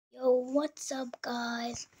What's up,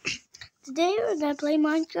 guys? Today we're gonna play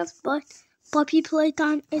Minecraft, but puppy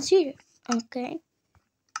playtime is here. Okay,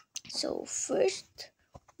 so first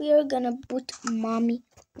we are gonna put mommy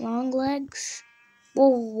long legs.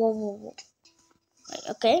 Whoa. Wait,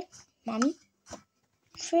 okay, mommy.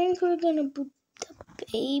 Think we're gonna put the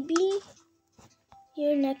baby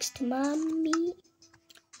here next to mommy,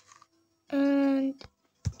 and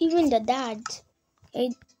even the dad.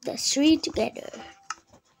 Okay, the three together.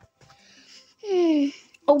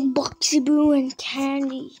 Oh, Boxy Boo and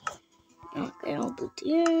Candy. Okay, I'll put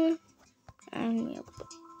here. And we'll put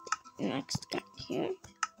the next guy here.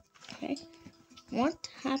 Okay. What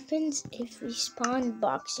happens if we spawn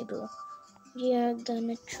Boxy Boo? We are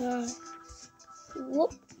gonna try.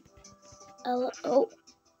 Whoop. Oh.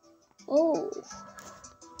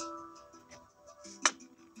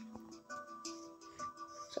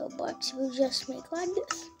 So Boxy Boo just make like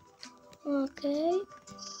this. Okay.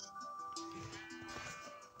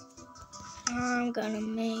 I'm gonna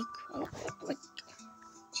make. What?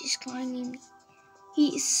 She's climbing me.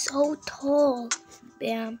 He is so tall.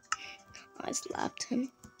 Bam. I slapped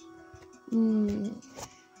him.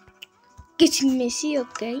 Getting messy,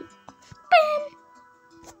 okay. Bam.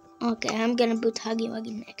 Okay, I'm gonna put Huggy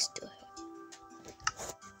Wuggy next to her.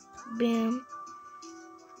 Bam.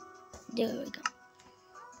 There we go.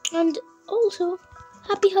 And also,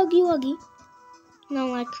 happy Huggy Wuggy. Now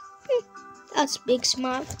like, that's big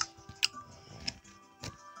smile.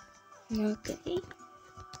 Okay.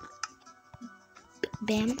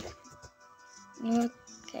 Bam.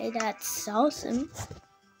 Okay, that's awesome.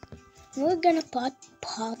 We're gonna put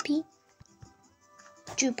Poppy.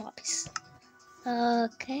 2 puppies.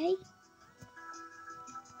 Okay.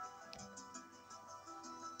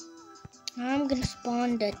 I'm gonna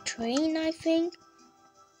spawn the train, I think.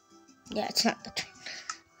 Yeah, it's not the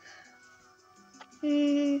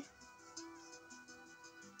train.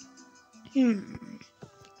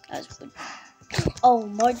 That's good. Oh,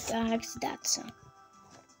 more dogs, that's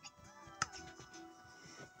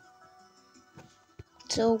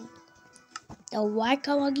so the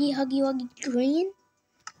Waka Wuggy Huggy Wuggy green.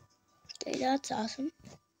 Okay, that's awesome.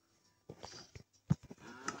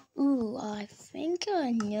 Ooh, I think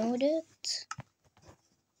I know that.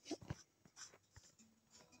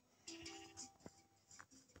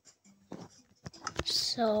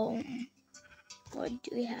 So, what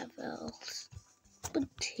do we have else? Put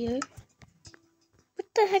here. What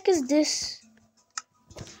the heck is this?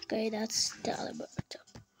 Okay, that's the Alberto.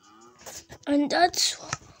 And that's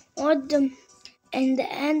what in the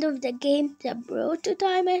end of the game, the Broto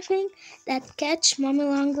time, I think, that catch Mommy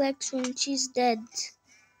Longlegs when she's dead.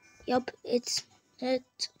 Yup, it's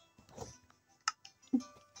it.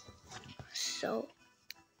 So,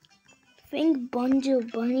 I think Bonjo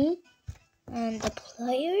Bunny and the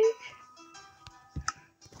player.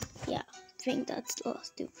 Yeah, I think that's the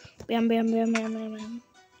last two. Bam.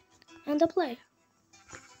 And the player.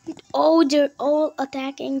 Oh, they're all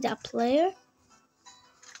attacking the player.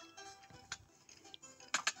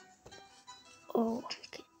 Oh,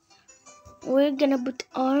 okay. We're gonna put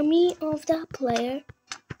army of the player.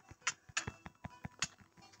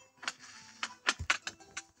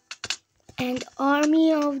 And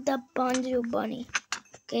army of the Bonjo Bunny.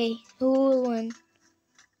 Okay, who will win?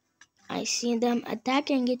 I see them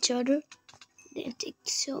attacking each other. Didn't think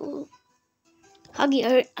so.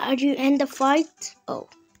 Huggy, are you in the fight? Oh,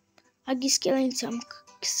 Huggy's killing some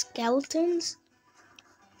skeletons.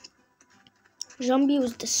 Zombie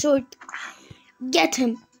with the sword. Get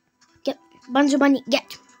him. Get Bonjo Bunny.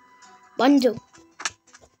 Get Bonjo.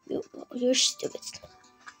 You're stupid.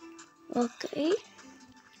 Okay.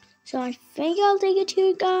 So I think I'll take it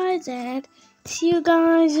here, guys, and see you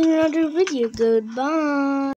guys in another video. Goodbye.